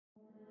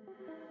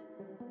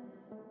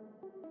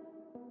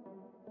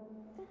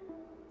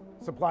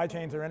Supply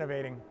chains are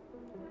innovating.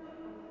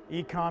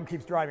 E-com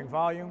keeps driving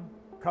volume.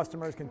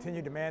 Customers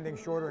continue demanding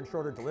shorter and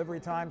shorter delivery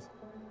times.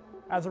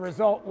 As a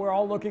result, we're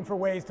all looking for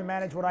ways to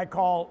manage what I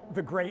call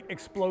the great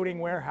exploding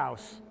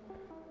warehouse.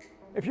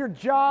 If your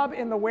job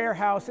in the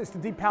warehouse is to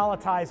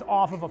depalletize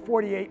off of a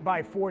 48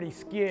 by 40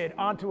 skid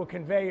onto a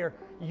conveyor,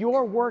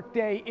 your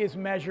workday is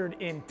measured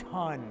in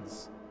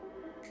tons.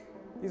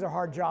 These are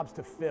hard jobs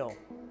to fill.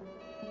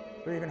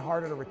 They're even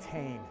harder to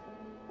retain.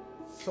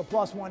 So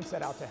PlusOne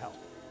set out to help.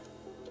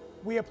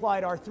 We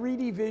applied our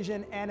 3D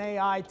vision and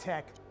AI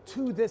tech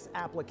to this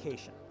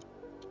application.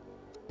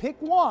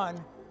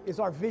 PickOne is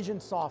our vision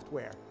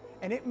software,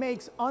 and it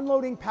makes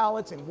unloading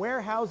pallets in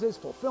warehouses,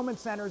 fulfillment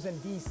centers, and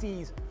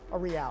DCs a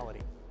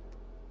reality.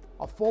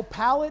 A full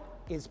pallet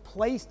is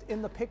placed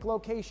in the pick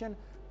location.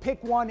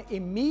 PickOne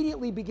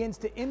immediately begins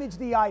to image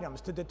the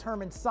items to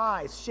determine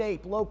size,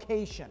 shape,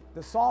 location.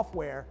 The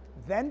software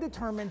then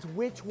determines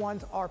which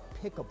ones are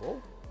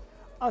pickable,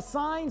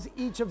 assigns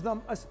each of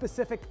them a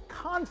specific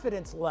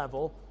confidence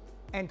level,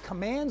 and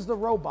commands the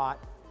robot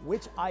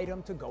which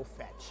item to go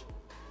fetch.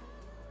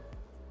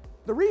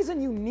 The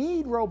reason you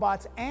need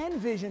robots and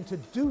vision to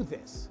do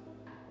this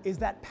is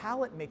that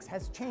pallet mix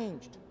has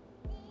changed.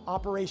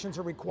 Operations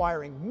are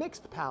requiring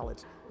mixed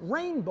pallets,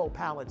 rainbow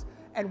pallets,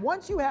 and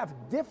once you have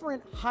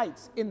different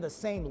heights in the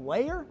same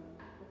layer,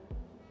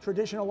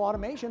 traditional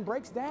automation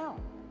breaks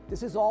down.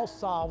 This is all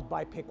solved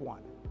by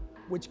PickOne,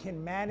 which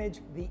can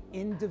manage the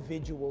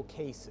individual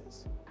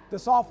cases. The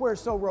software is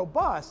so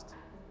robust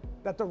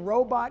that the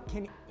robot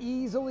can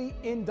easily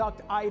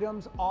induct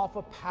items off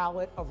a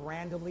pallet of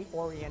randomly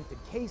oriented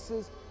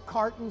cases,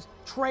 cartons,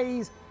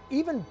 trays,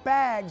 even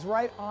bags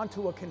right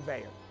onto a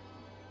conveyor.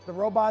 The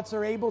robots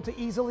are able to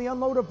easily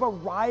unload a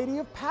variety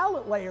of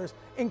pallet layers,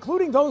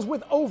 including those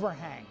with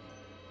overhang.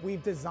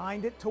 We've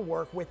designed it to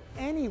work with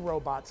any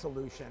robot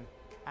solution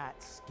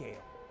at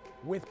scale.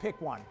 With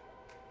PickOne,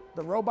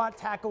 the robot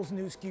tackles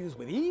new SKUs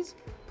with ease,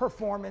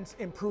 performance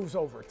improves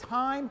over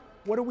time.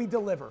 What do we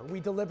deliver? We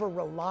deliver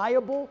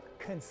reliable,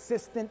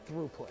 consistent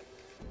throughput.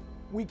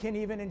 We can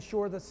even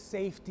ensure the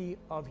safety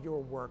of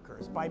your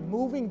workers by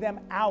moving them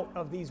out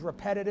of these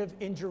repetitive,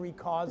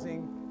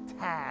 injury-causing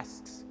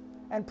tasks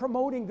and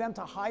promoting them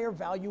to higher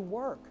value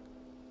work.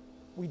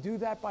 We do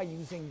that by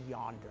using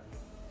Yonder,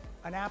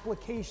 an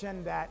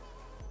application that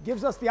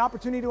gives us the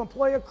opportunity to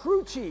employ a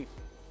crew chief.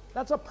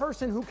 That's a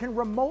person who can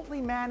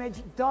remotely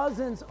manage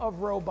dozens of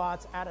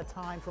robots at a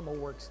time from a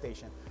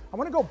workstation. I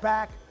want to go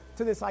back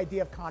to this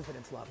idea of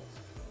confidence levels.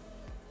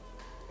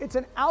 It's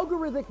an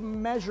algorithmic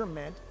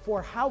measurement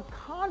for how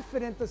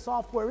confident the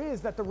software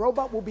is that the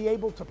robot will be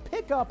able to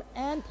pick up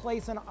and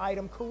place an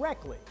item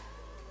correctly.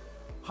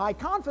 High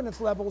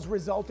confidence levels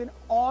result in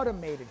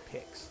automated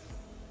picks.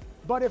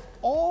 But if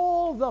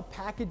all the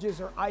packages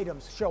or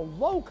items show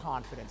low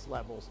confidence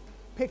levels,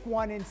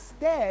 PickOne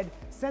instead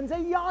sends a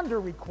Yonder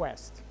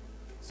request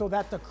so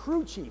that the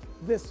crew chief,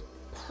 this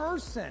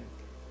person,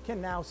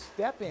 can now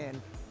step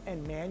in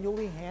and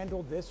manually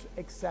handle this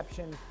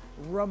exception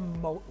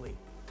remotely.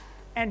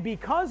 And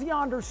because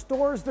Yonder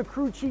stores the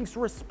crew chief's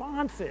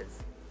responses,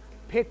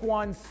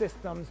 PickOne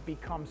systems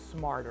become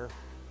smarter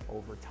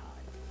over time.